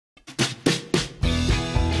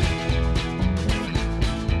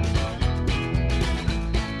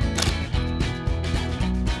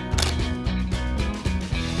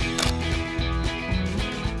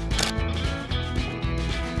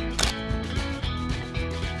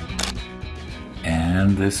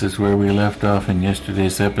And this is where we left off in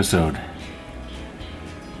yesterday's episode.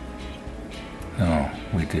 No,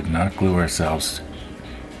 we did not glue ourselves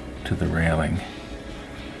to the railing.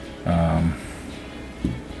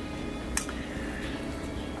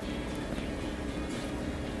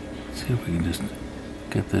 See if we can just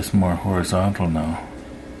get this more horizontal now.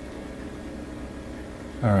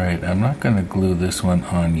 Alright, I'm not going to glue this one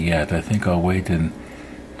on yet. I think I'll wait and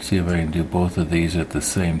see if I can do both of these at the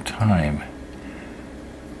same time.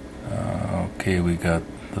 Okay, we got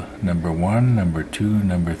the number 1, number 2,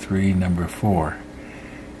 number 3, number 4.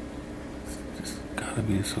 It's just got to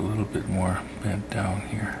be just a little bit more bent down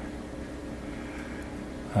here.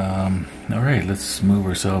 Alright, let's move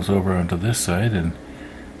ourselves over onto this side and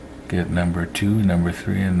get number 2, number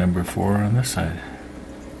 3, and number 4 on this side.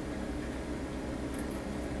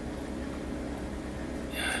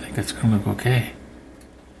 Yeah, I think it's going to look okay.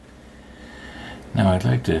 Now I'd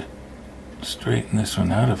like to straighten this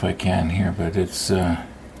one out if I can here, but it's maybe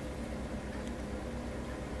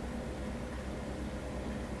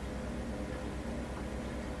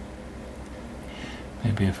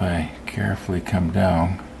if I carefully come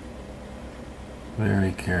down,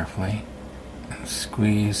 very carefully, and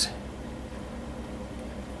squeeze.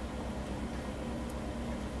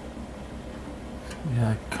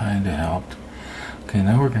 Yeah, that kind of helped. Okay,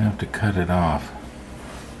 now we're going to have to cut it off.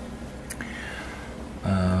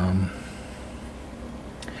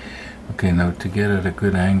 Okay, now to get at a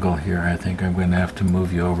good angle here, I think I'm going to have to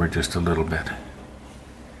move you over just a little bit.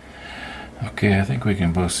 Okay, I think we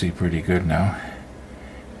can both see pretty good now.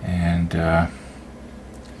 And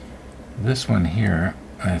this one here,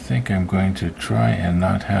 I think I'm going to try and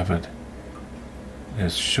not have it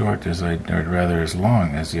as short as or rather as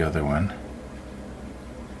long as the other one.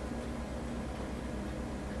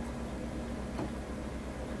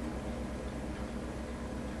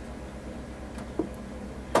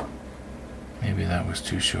 Maybe that was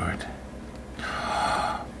too short.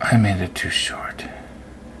 I made it too short.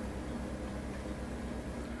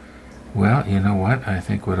 Well, you know what? I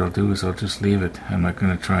think what I'll do is I'll just leave it. I'm not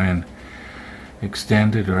going to try and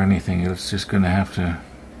extend it or anything. It's just going to have to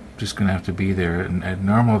be there. And at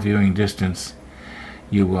normal viewing distance,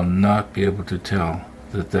 you will not be able to tell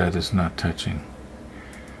that that is not touching.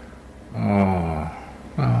 Oh,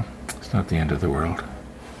 well, it's not the end of the world.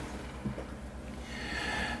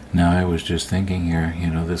 Now, I was just thinking here,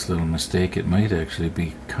 this little mistake, it might actually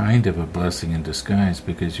be kind of a blessing in disguise,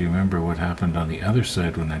 because you remember what happened on the other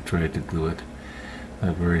side when I tried to glue it.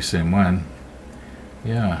 That very same one.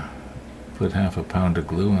 Yeah, put half a pound of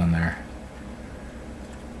glue on there.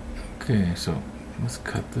 Okay, so let's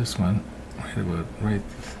cut this one right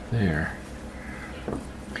there.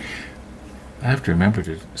 I have to remember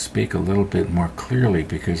to speak a little bit more clearly,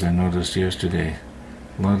 because I noticed yesterday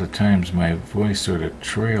a lot of times my voice sort of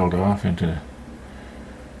trailed off into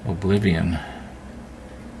oblivion.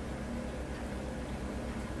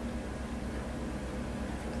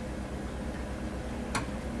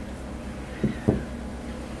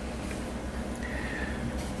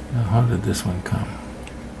 Now, how did this one come?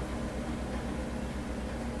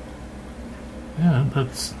 Yeah,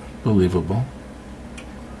 that's believable.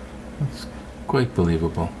 That's quite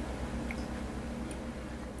believable.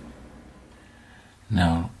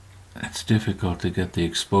 Now, it's difficult to get the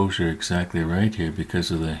exposure exactly right here because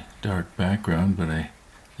of the dark background, but I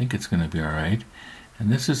think it's going to be alright. And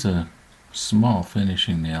this is a small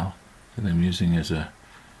finishing nail that I'm using as a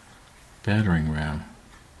battering ram.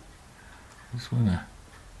 Just want to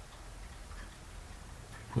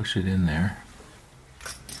push it in there.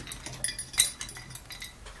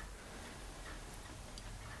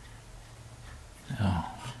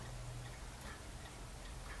 Now,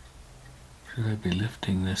 should I be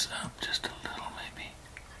lifting this up just a little, maybe?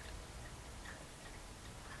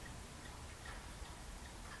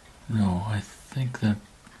 No, I think that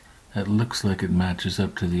looks like it matches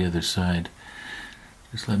up to the other side.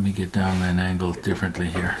 Just let me get down an angle differently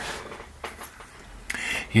here.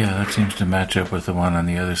 Yeah, that seems to match up with the one on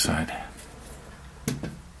the other side.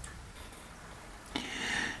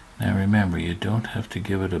 Now remember, you don't have to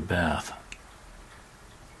give it a bath.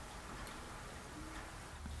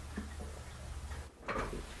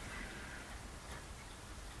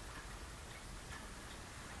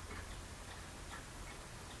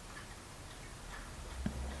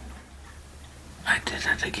 I did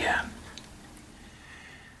it again.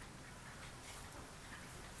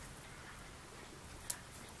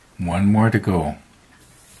 One more to go.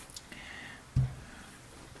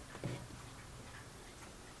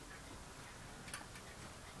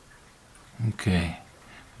 Okay.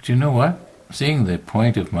 But you know what? Seeing the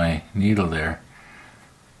point of my needle there,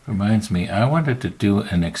 Reminds me, I wanted to do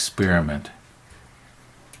an experiment.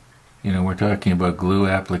 You know, we're talking about glue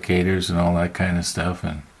applicators and all that kind of stuff,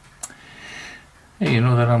 and hey, you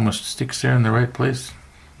know, that almost sticks there in the right place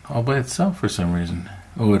all by itself for some reason.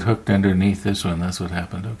 Oh, it hooked underneath this one. That's what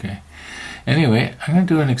happened. Okay. Anyway, I'm going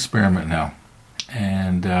to do an experiment now,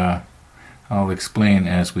 and I'll explain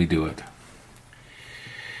as we do it.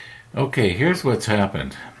 Okay, here's what's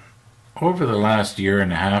happened. Over the last year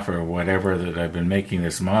and a half or whatever that I've been making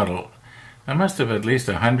this model, I must have at least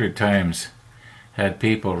 100 times had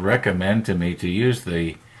people recommend to me to use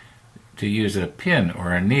a pin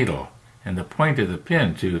or a needle and the point of the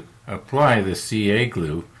pin to apply the CA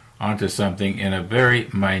glue onto something in a very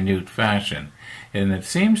minute fashion. And it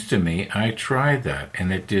seems to me I tried that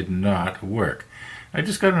and it did not work. I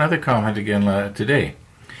just got another comment again today.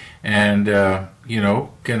 And, you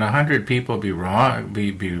know, can 100 people be wrong,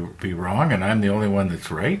 be wrong, and I'm the only one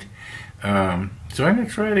that's right? So I'm going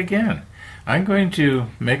to try it again. I'm going to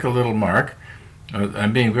make a little mark.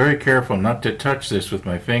 I'm being very careful not to touch this with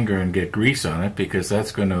my finger and get grease on it, because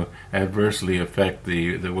that's going to adversely affect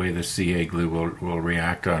the way the CA glue will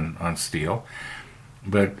react on steel.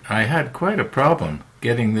 But I had quite a problem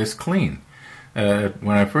getting this clean.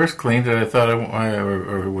 When I first cleaned it, I thought I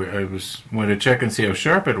wanted to check and see how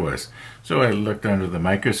sharp it was. So I looked under the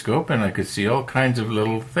microscope and I could see all kinds of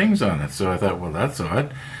little things on it. So I thought, well, that's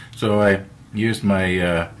odd. So I used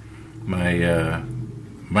my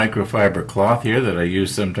microfiber cloth here that I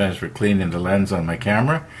use sometimes for cleaning the lens on my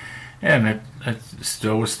camera, and it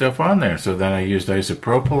still was stuff on there. So then I used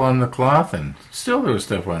isopropyl on the cloth, and still there was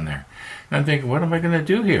stuff on there. And I'm thinking, what am I going to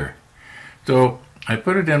do here? So I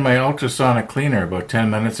put it in my ultrasonic cleaner about 10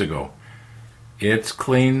 minutes ago. It's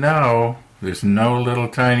clean now. There's no little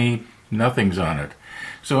tiny nothings on it.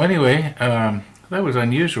 So anyway, that was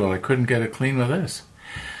unusual. I couldn't get it clean with this.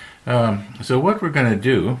 So what we're going to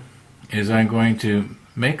do is I'm going to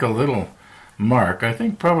make a little mark. I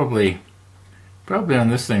think probably on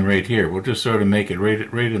this thing right here. We'll just sort of make it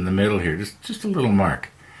right in the middle here. Just a little mark.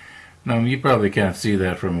 Now, you probably can't see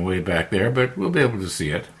that from way back there, but we'll be able to see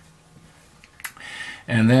it.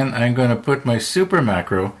 And then I'm going to put my super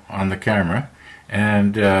macro on the camera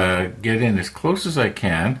and get in as close as I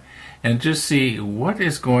can and just see what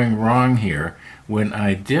is going wrong here when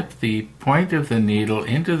I dip the point of the needle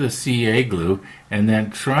into the CA glue and then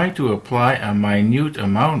try to apply a minute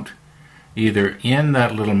amount either in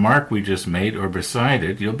that little mark we just made or beside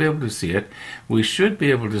it. You'll be able to see it. We should be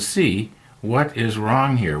able to see what is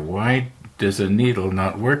wrong here. Why does a needle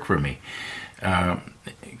not work for me?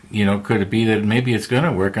 You know, could it be that maybe it's going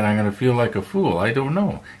to work and I'm going to feel like a fool? I don't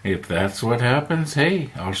know. If that's what happens, hey,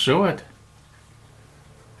 I'll show it.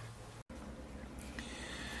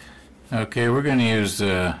 Okay, we're going to use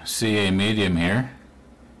CA medium here,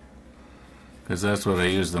 because that's what I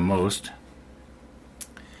use the most.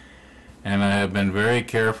 And I have been very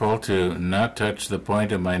careful to not touch the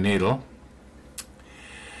point of my needle.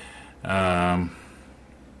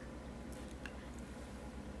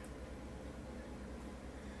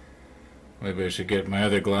 Maybe I should get my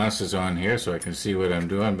other glasses on here so I can see what I'm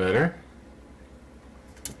doing better.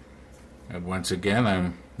 And once again,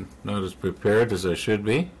 I'm not as prepared as I should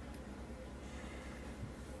be.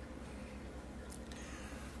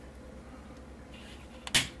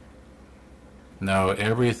 Now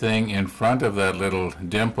everything in front of that little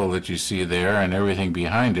dimple that you see there and everything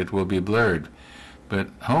behind it will be blurred. But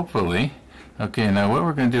hopefully, okay, now what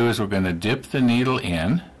we're going to do is we're going to dip the needle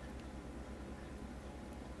in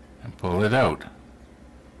and pull it out.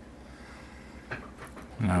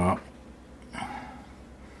 Now,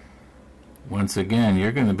 once again,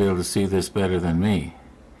 you're going to be able to see this better than me.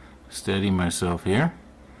 Steady myself here.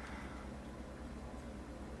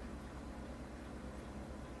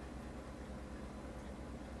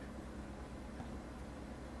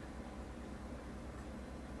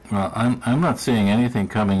 Well, I'm not seeing anything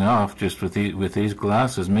coming off just with these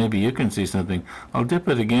glasses. Maybe you can see something. I'll dip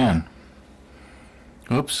it again.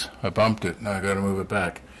 Oops, I bumped it. Now I got to move it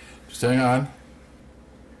back. Just hang on.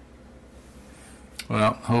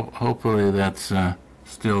 Well, hopefully that's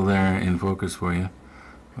still there in focus for you.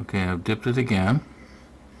 Okay, I've dipped it again.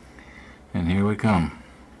 And here we come.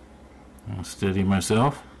 I'll steady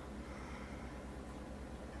myself.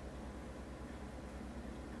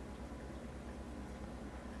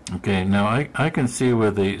 Okay, now I can see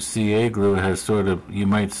where the CA glue has sort of, you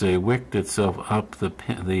might say, wicked itself up the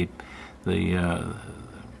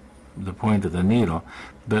point of the needle,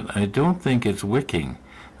 but I don't think it's wicking.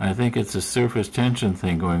 I think it's a surface tension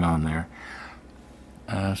thing going on there.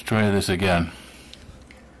 Let's try this again.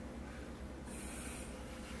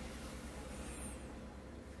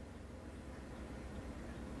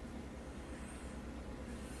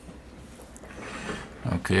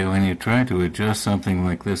 Okay, when you try to adjust something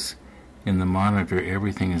like this in the monitor,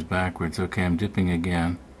 everything is backwards. Okay, I'm dipping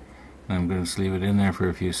again. I'm going to just leave it in there for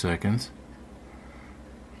a few seconds.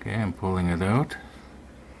 Okay, I'm pulling it out.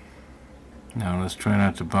 Now let's try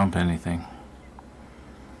not to bump anything.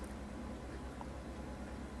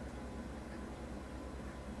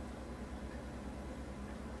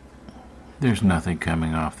 There's nothing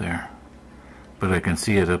coming off there, but I can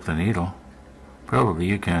see it up the needle. Probably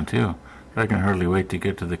you can too. But I can hardly wait to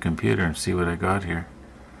get to the computer and see what I got here.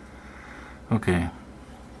 Okay.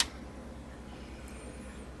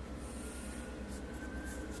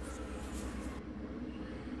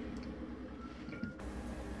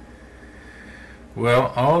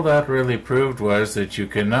 Well, all that really proved was that you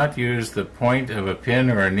cannot use the point of a pin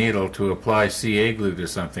or a needle to apply CA glue to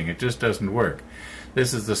something. It just doesn't work.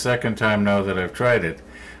 This is the second time now that I've tried it.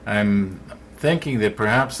 I'm thinking that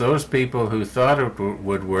perhaps those people who thought it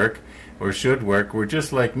would work or should work were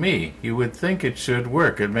just like me. You would think it should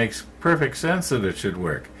work. It makes perfect sense that it should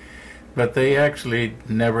work. But they actually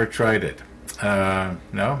never tried it.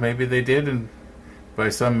 No, maybe they did, and by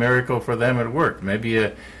some miracle for them it worked. Maybe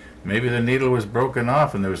the needle was broken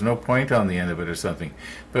off and there was no point on the end of it or something.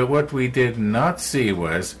 But what we did not see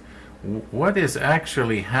was what is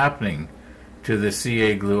actually happening to the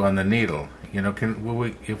CA glue on the needle. You know,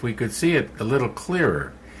 if we could see it a little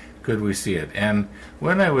clearer, could we see it? And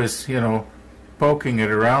when I was, you know, poking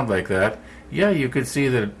it around like that, yeah, you could see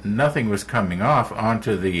that nothing was coming off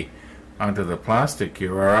onto the plastic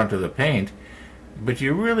here or onto the paint, but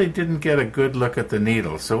you really didn't get a good look at the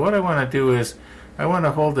needle. So what I want to do is I want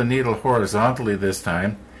to hold the needle horizontally this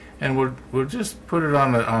time, and we'll just put it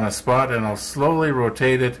on a spot, and I'll slowly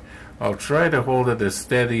rotate it. I'll try to hold it as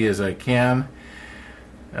steady as I can.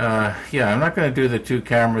 Yeah, I'm not going to do the two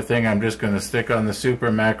camera thing. I'm just going to stick on the super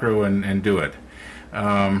macro and do it.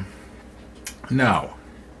 Now,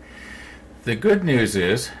 the good news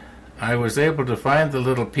is I was able to find the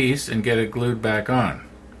little piece and get it glued back on.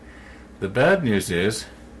 The bad news is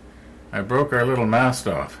I broke our little mast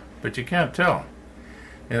off, but you can't tell.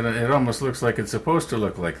 It almost looks like it's supposed to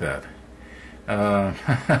look like that.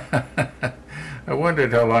 I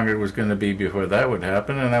wondered how long it was going to be before that would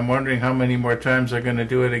happen, and I'm wondering how many more times they're going to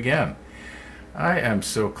do it again. I am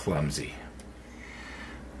so clumsy.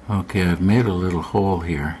 Okay, I've made a little hole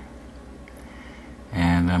here,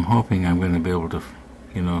 and I'm hoping I'm going to be able to,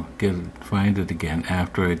 you know, find it again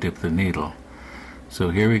after I dip the needle. So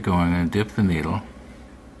here we go. I'm going to dip the needle.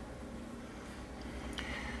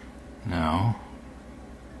 Now,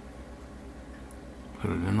 put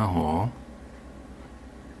it in the hole.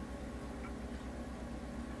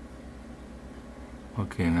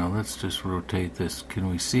 Okay, now let's just rotate this. Can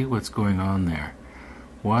we see what's going on there?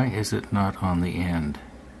 Why is it not on the end?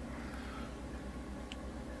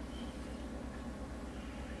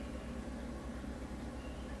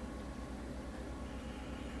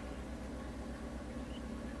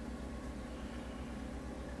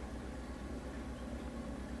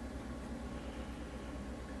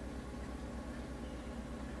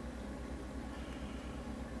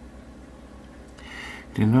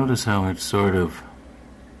 Do you notice how it sort of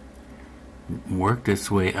worked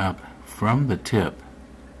its way up from the tip?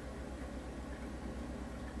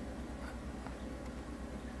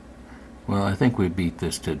 Well, I think we beat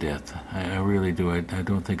this to death. I really do. I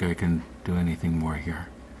don't think I can do anything more here.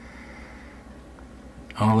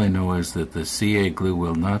 All I know is that the CA glue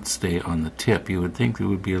will not stay on the tip. You would think there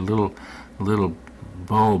would be a little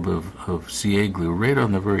bulb of CA glue right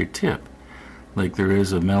on the very tip, like there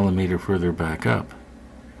is a millimeter further back up.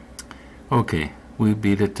 Okay, we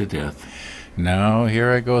beat it to death. Now,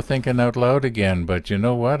 here I go thinking out loud again, but you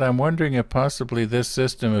know what? I'm wondering if possibly this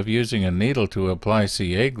system of using a needle to apply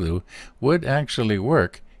CA glue would actually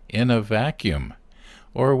work in a vacuum.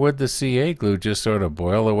 Or would the CA glue just sort of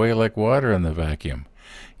boil away like water in the vacuum?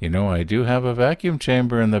 You know, I do have a vacuum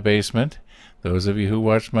chamber in the basement. Those of you who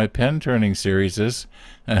watched my pen turning series,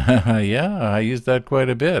 yeah, I used that quite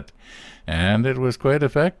a bit. And it was quite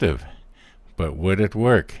effective. But would it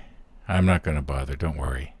work? I'm not going to bother, don't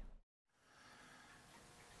worry.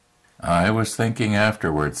 I was thinking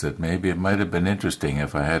afterwards that maybe it might have been interesting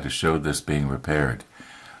if I had to show this being repaired.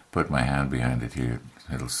 Put my hand behind it here,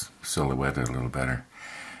 it'll silhouette it a little better.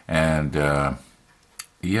 And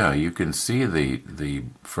yeah, you can see the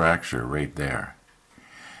fracture right there.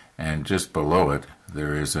 And just below it,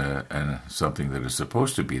 there is something that is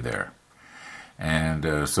supposed to be there.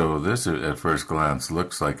 And so this, at first glance,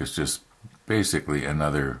 looks like it's just basically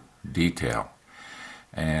another detail.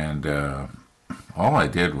 And all I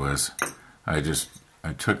did was I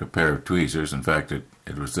took a pair of tweezers. In fact,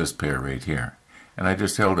 it was this pair right here, and I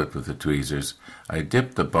just held it with the tweezers. I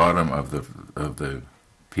dipped the bottom of the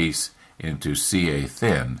piece into CA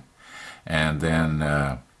thin, and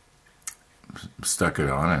then stuck it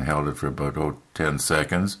on and held it for about 10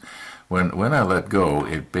 seconds. When I let go,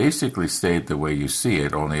 it basically stayed the way you see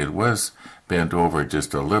it, only it was bent over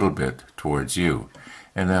just a little bit towards you.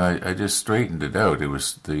 And then I just straightened it out. It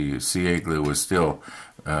was, the CA glue was still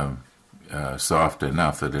soft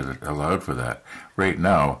enough that it allowed for that. Right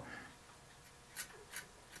now,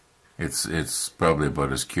 it's probably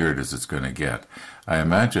about as cured as it's going to get. I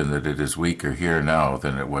imagine that it is weaker here now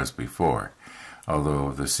than it was before,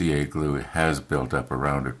 although the CA glue has built up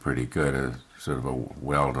around it pretty good, sort of a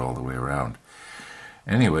weld all the way around.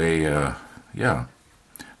 Anyway, yeah,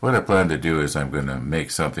 what I plan to do is I'm going to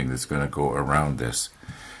make something that's going to go around this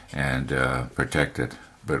and protect it,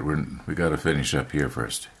 but we got to finish up here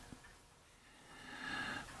first.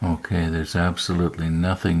 Okay, there's absolutely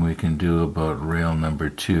nothing we can do about rail number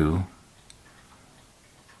 2.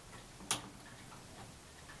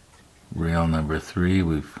 Rail number 3,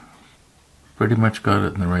 we've pretty much got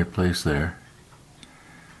it in the right place there.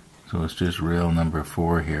 So it's just rail number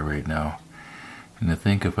 4 here right now. And I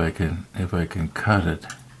think if I can cut it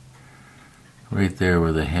right there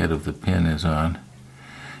where the head of the pin is on,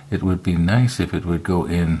 it would be nice if it would go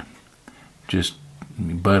in, just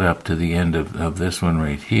butt up to the end of this one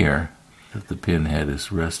right here that the pin head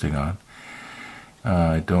is resting on.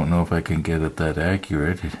 I don't know if I can get it that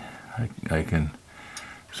accurate. I can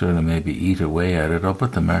sort of maybe eat away at it. I'll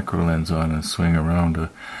put the macro lens on and swing around a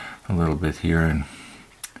little bit here and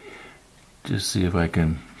just see if I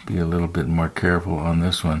can be a little bit more careful on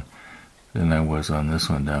this one than I was on this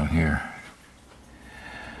one down here.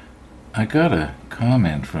 I got a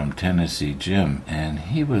comment from Tennessee Jim, and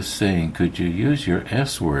he was saying, could you use your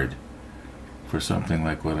S word for something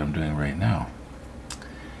like what I'm doing right now?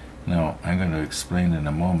 Now, I'm going to explain in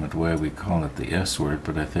a moment why we call it the S word,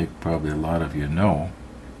 but I think probably a lot of you know.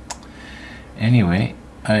 Anyway,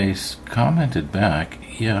 I commented back,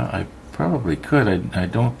 yeah, I probably could. I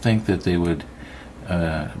don't think that they would,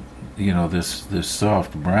 this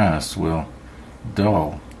soft brass will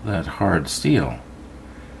dull that hard steel.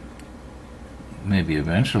 Maybe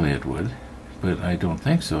eventually it would, but I don't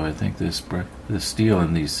think so. I think this steel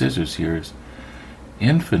in these scissors here is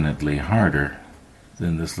infinitely harder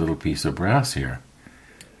than this little piece of brass here.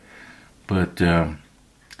 But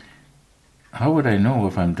how would I know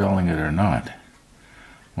if I'm dulling it or not?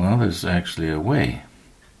 Well, there's actually a way.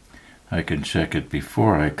 I can check it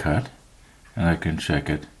before I cut, and I can check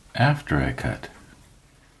it after I cut.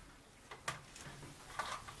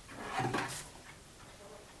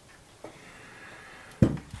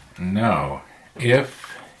 Now,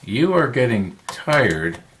 if you are getting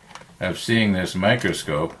tired of seeing this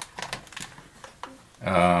microscope,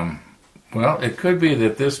 well, it could be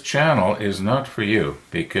that this channel is not for you,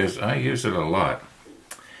 because I use it a lot.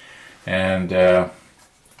 And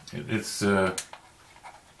it's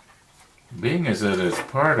being as that it's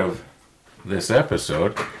part of this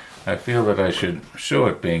episode, I feel that I should show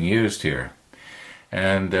it being used here.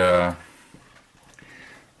 And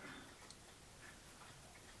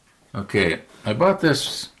okay, I bought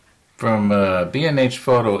this from B&H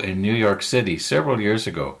Photo in New York City several years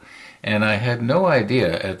ago, and I had no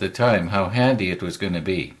idea at the time how handy it was going to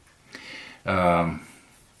be. Yeah,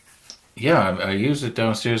 I used it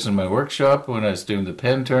downstairs in my workshop when I was doing the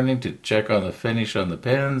pen turning to check on the finish on the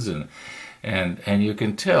pens, and you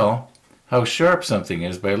can tell how sharp something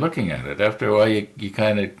is by looking at it. After a while, you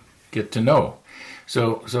kind of get to know.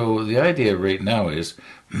 So the idea right now is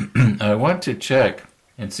I want to check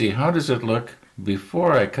and see how does it look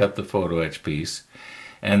before I cut the photo etch piece,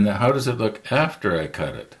 and how does it look after I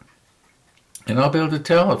cut it. And I'll be able to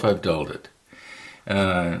tell if I've dulled it.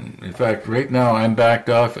 In fact, right now I'm backed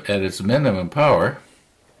off at its minimum power,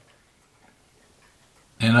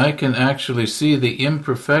 and I can actually see the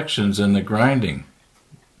imperfections in the grinding.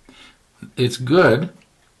 It's good,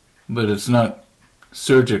 but it's not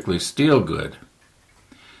surgically steel good.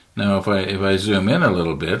 Now if I zoom in a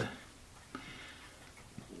little bit,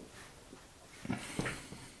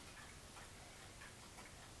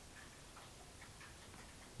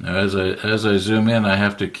 now as I zoom in, I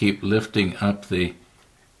have to keep lifting up the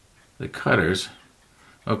cutters.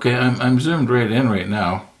 Okay, I'm zoomed right in right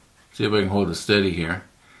now. See if I can hold it steady here.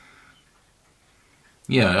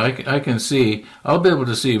 Yeah, I can see. I'll be able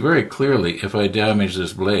to see very clearly if I damage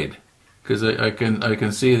this blade, because I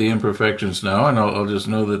can see the imperfections now, and I'll just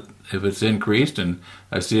know that if it's increased and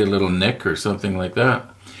I see a little nick or something like that.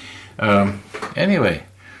 Anyway,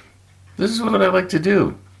 this is what I like to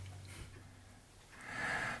do.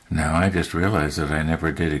 Now I just realized that I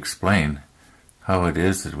never did explain how it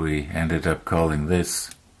is that we ended up calling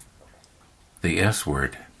this the S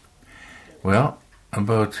word. Well,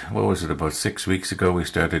 about 6 weeks ago we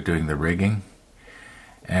started doing the rigging,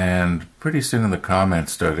 and pretty soon the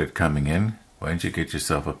comments started coming in, why don't you get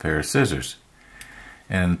yourself a pair of scissors?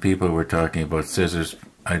 And people were talking about scissors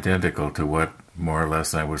identical to what more or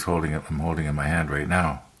less I'm holding in my hand right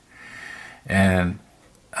now. And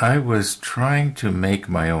I was trying to make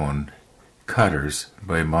my own cutters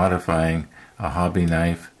by modifying a hobby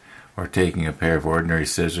knife or taking a pair of ordinary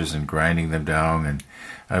scissors and grinding them down, and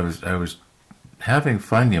I was having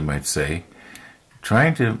fun, you might say,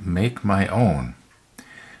 trying to make my own.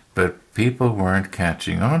 But people weren't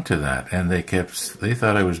catching on to that, and they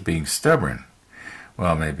thought I was being stubborn.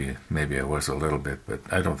 Well, maybe I was a little bit, but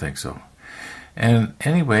I don't think so. And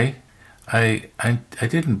anyway, I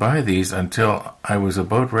didn't buy these until I was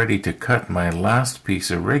about ready to cut my last piece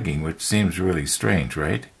of rigging, which seems really strange,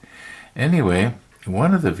 right? Anyway,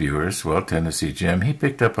 one of the viewers, Tennessee Jim, he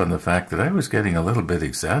picked up on the fact that I was getting a little bit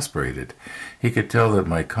exasperated. He could tell that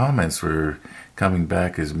my comments were coming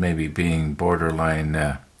back as maybe being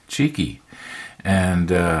borderline cheeky and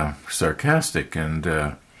sarcastic,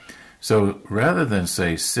 and so rather than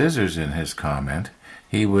say scissors in his comment,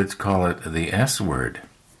 he would call it the S word.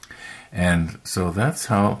 And so that's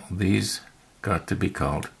how these got to be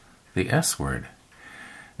called the S word.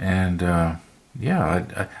 And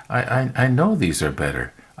yeah, I know these are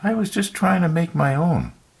better. I was just trying to make my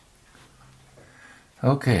own.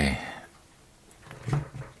 Okay.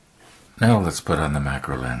 Now let's put on the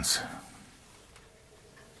macro lens.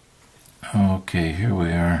 Okay, here we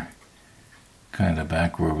are, kind of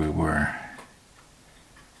back where we were.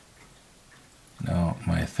 Now,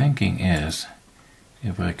 my thinking is,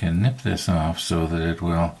 if I can nip this off so that it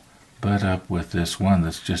will butt up with this one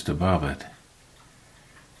that's just above it.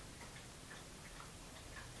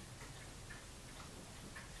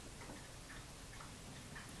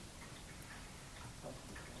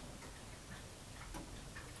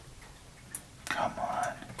 Come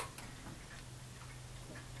on.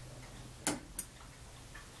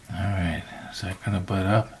 Alright, is that going to butt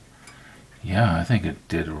up? Yeah, I think it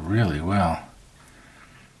did really well.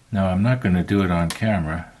 Now, I'm not going to do it on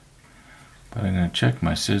camera, but I'm going to check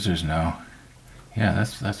my scissors now. Yeah,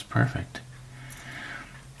 that's perfect.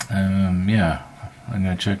 Yeah, I'm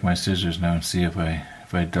going to check my scissors now and see if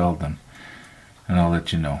I dulled them, and I'll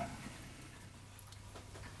let you know.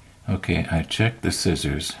 Okay, I checked the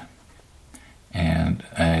scissors, and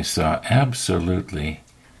I saw absolutely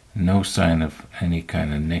no sign of any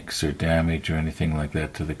kind of nicks or damage or anything like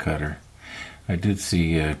that to the cutter. I did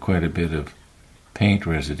see quite a bit of paint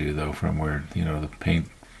residue, though, from where, the paint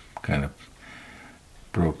kind of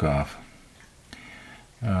broke off.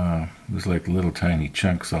 It was like little tiny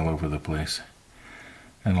chunks all over the place,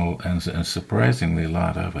 and surprisingly a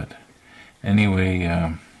lot of it. Anyway,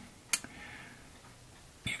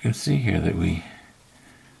 you can see here that we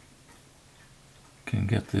can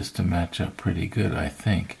get this to match up pretty good, I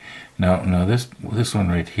think. Now this one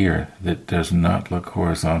right here that does not look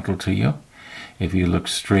horizontal to you, if you look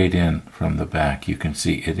straight in from the back, you can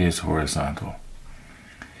see it is horizontal.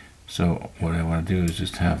 So what I want to do is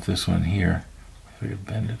just have this one here. If I could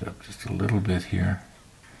bend it up just a little bit here,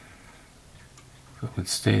 if it would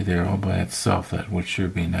stay there all by itself, that would sure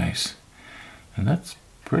be nice. And that's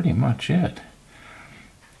pretty much it.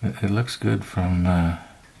 It looks good from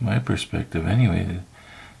my perspective anyway.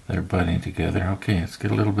 They're butting together. Okay, let's get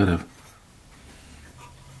a little bit of...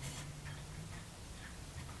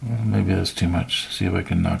 Well, maybe that's too much. See if I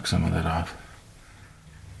can knock some of that off.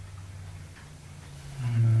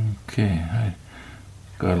 Okay, I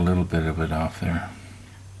got a little bit of it off there.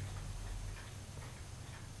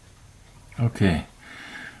 Okay,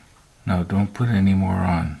 now don't put any more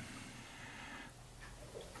on.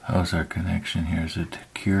 How's our connection here? Is it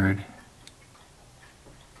cured?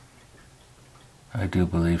 I do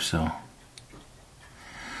believe so.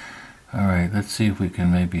 Alright, let's see if we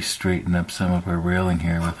can maybe straighten up some of our railing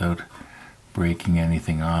here without breaking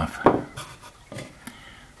anything off.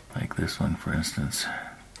 Like this one, for instance.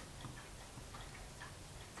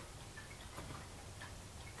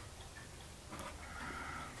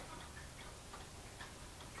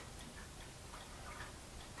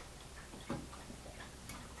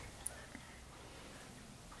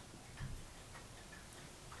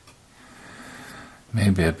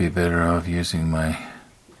 Maybe I'd be better off using my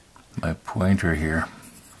pointer here.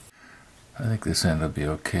 I think this end will be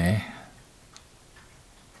okay.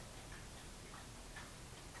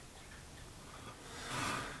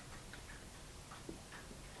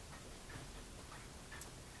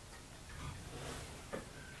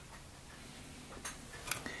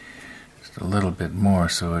 Just a little bit more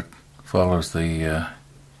so it follows the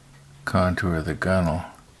contour of the gunnel.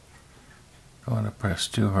 Don't want to press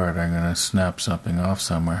too hard, I'm going to snap something off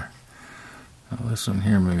somewhere. Now this one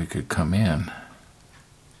here maybe could come in.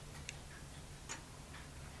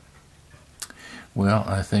 Well,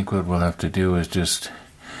 I think what we'll have to do is just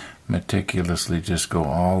meticulously just go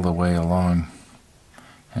all the way along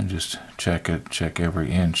and just check it, check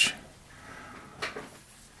every inch.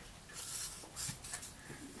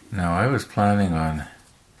 Now I was planning on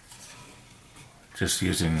just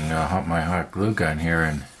using my hot glue gun here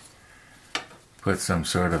and put some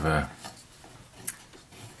sort of a,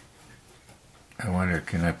 I wonder,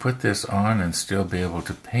 can I put this on and still be able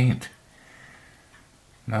to paint?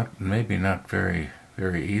 Maybe not very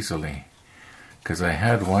easily, because I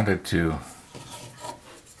had wanted to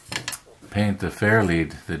paint the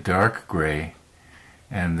fairlead the dark gray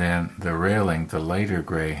and then the railing the lighter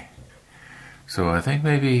gray. So I think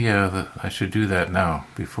maybe I should do that now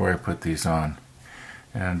before I put these on,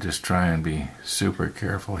 and just try and be super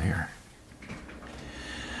careful here.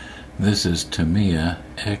 This is Tamiya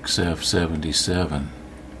XF77,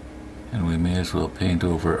 and we may as well paint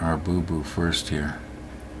over our boo-boo first here.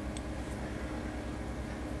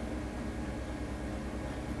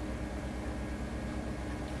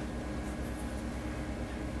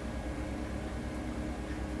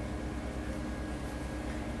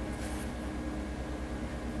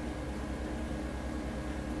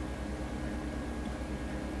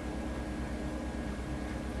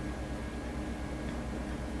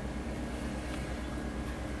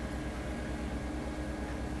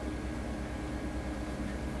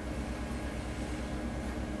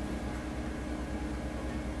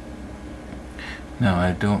 Now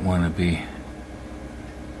I don't want to be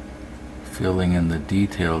filling in the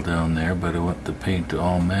detail down there, but I want the paint to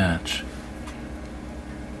all match.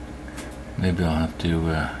 Maybe I'll have to,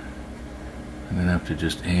 I'm going to have to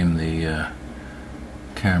just aim the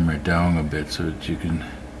camera down a bit so that you can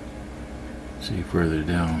see further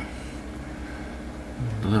down.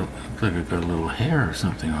 Looks like I've got a little hair or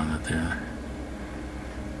something on it there.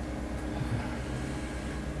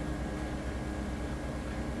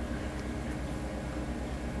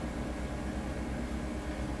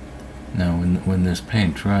 Now when this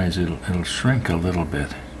paint dries, it'll shrink a little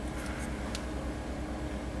bit.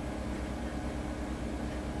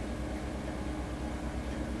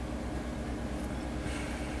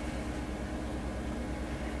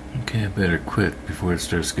 Okay, I better quit before it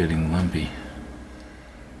starts getting lumpy.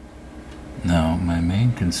 Now my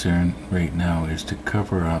main concern right now is to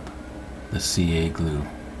cover up the CA glue.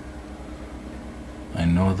 I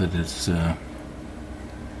know that it's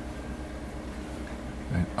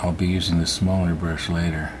I'll be using the smaller brush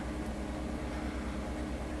later.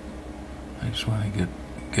 I just want to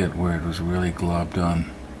get where it was really globbed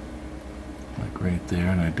on, like right there,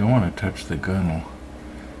 and I don't want to touch the gunnel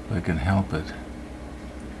if I can help it.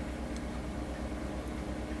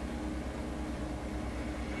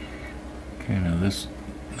 Okay, now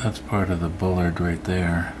that's part of the bullard right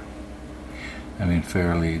there. I mean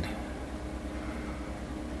fairlead.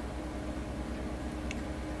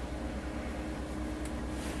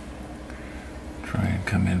 Try and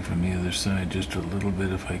come in from the other side just a little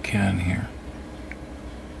bit if I can here.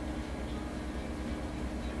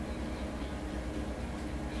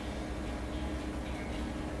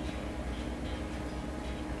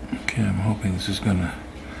 Okay, I'm hoping this is going to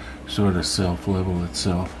sort of self-level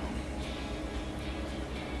itself.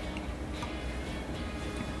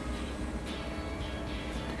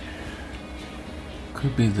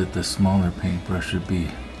 Could be that the smaller paintbrush would be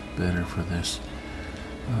better for this.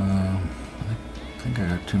 I think I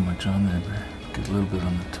got too much on there, but get a little bit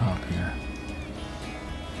on the top here.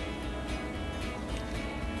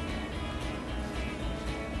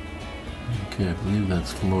 Okay, I believe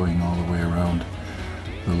that's flowing all the way around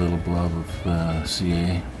the little blob of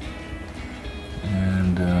CA.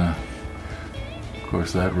 And of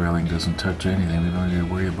course that railing doesn't touch anything, we don't need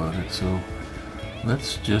to worry about it. So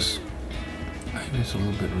let's just, maybe it's a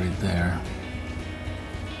little bit right there.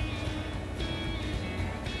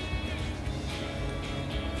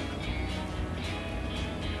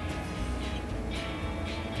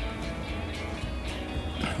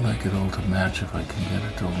 I'd like it all to match if I can get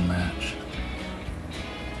it to all match.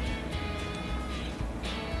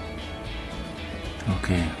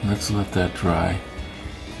 Okay, let's let that dry,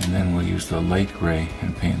 and then we'll use the light gray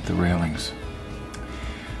and paint the railings.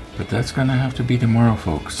 But that's going to have to be tomorrow,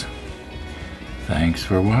 folks. Thanks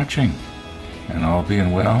for watching, and all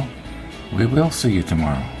being well, we will see you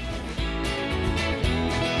tomorrow.